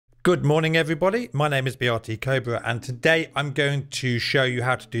Good morning everybody, my name is BRT Cobra and today I'm going to show you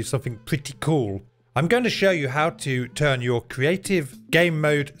how to do something pretty cool. I'm going to show you how to turn your creative game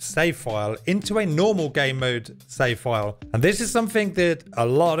mode save file into a normal game mode save file. And this is something that I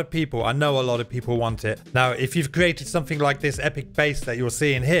know a lot of people want it. Now, if you've created something like this epic base that you're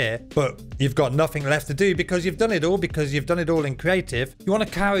seeing here, but you've got nothing left to do because you've done it all in creative, you want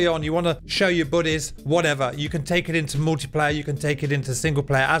to carry on, you want to show your buddies, whatever, you can take it into multiplayer, you can take it into single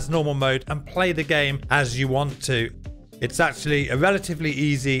player as normal mode and play the game as you want to. It's actually a relatively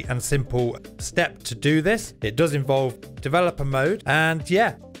easy and simple step to do this. It does involve developer mode and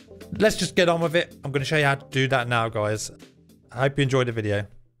yeah, let's just get on with it. I'm going to show you how to do that now, guys. I hope you enjoyed the video.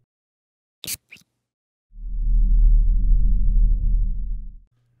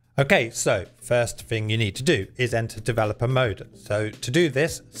 Okay, so first thing you need to do is enter developer mode. So to do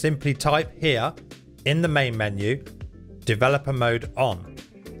this, simply type here in the main menu, developer mode on.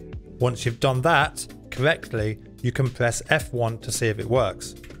 Once you've done that correctly, you can press F1 to see if it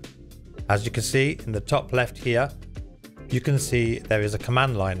works. As you can see in the top left here, you can see there is a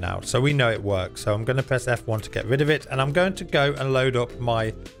command line now. So we know it works. So I'm going to press F1 to get rid of it. And I'm going to go and load up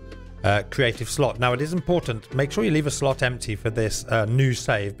my creative slot. Now it is important, make sure you leave a slot empty for this new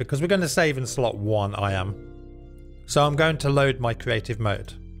save because we're going to save in slot 1, I am. So I'm going to load my creative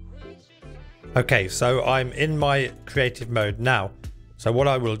mode. Okay, so I'm in my creative mode now. So what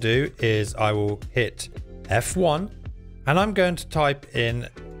I will do is I will hit F1 and I'm going to type in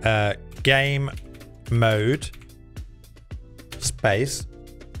game mode space.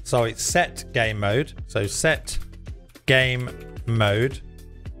 So it's set game mode. So set game mode,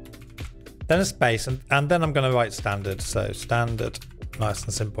 then a space, and then I'm going to write standard. So standard, nice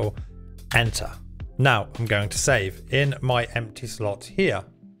and simple, enter. Now I'm going to save in my empty slot here.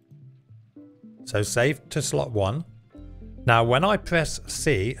 So save to slot 1. Now, when I press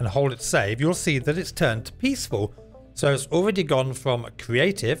C and hold it save, you'll see that it's turned to peaceful. So it's already gone from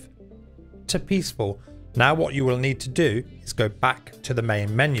creative to peaceful. Now what you will need to do is go back to the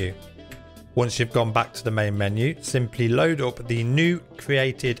main menu. Once you've gone back to the main menu, simply load up the new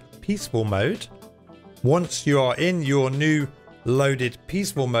created peaceful mode. Once you are in your new loaded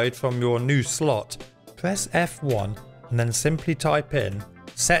peaceful mode from your new slot, press F1 and then simply type in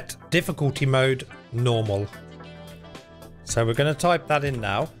set difficulty mode normal. So we're going to type that in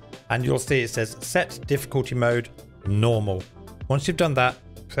now and you'll see it says set difficulty mode normal. Once you've done that,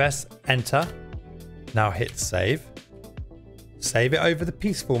 press enter. Now hit save. Save it over the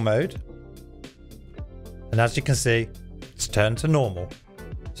peaceful mode. And as you can see, it's turned to normal.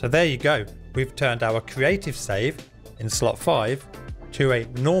 So there you go. We've turned our creative save in slot 5 to a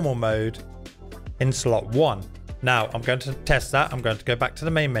normal mode in slot 1. Now I'm going to test that. I'm going to go back to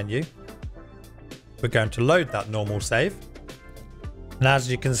the main menu. We're going to load that normal save. And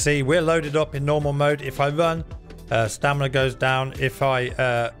as you can see, we're loaded up in normal mode. If I run, stamina goes down. If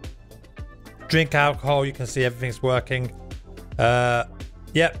I drink alcohol, you can see everything's working.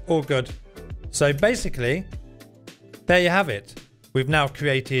 Yep, all good. So basically, there you have it. We've now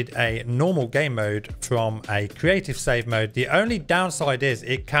created a normal game mode from a creative save mode. The only downside is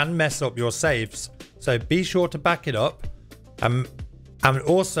it can mess up your saves. So be sure to back it up. And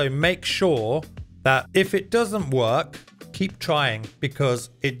also make sure that if it doesn't work, keep trying because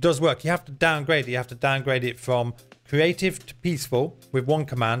it does work. You have to downgrade it. You have to downgrade it from creative to peaceful with one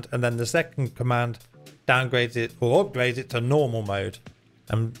command, and then the second command downgrades it or upgrades it to normal mode,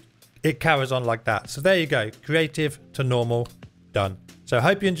 and it carries on like that. So there you go, creative to normal, done. So I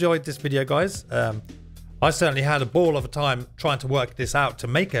hope you enjoyed this video, guys. I certainly had a ball of a time trying to work this out to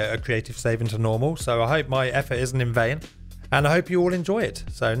make a creative save into normal. So I hope my effort isn't in vain, and I hope you all enjoy it.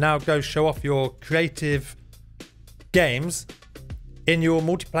 So now go show off your creative games in your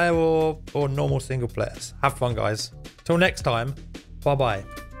multiplayer or normal single players. Have fun, guys. Till next time, bye bye.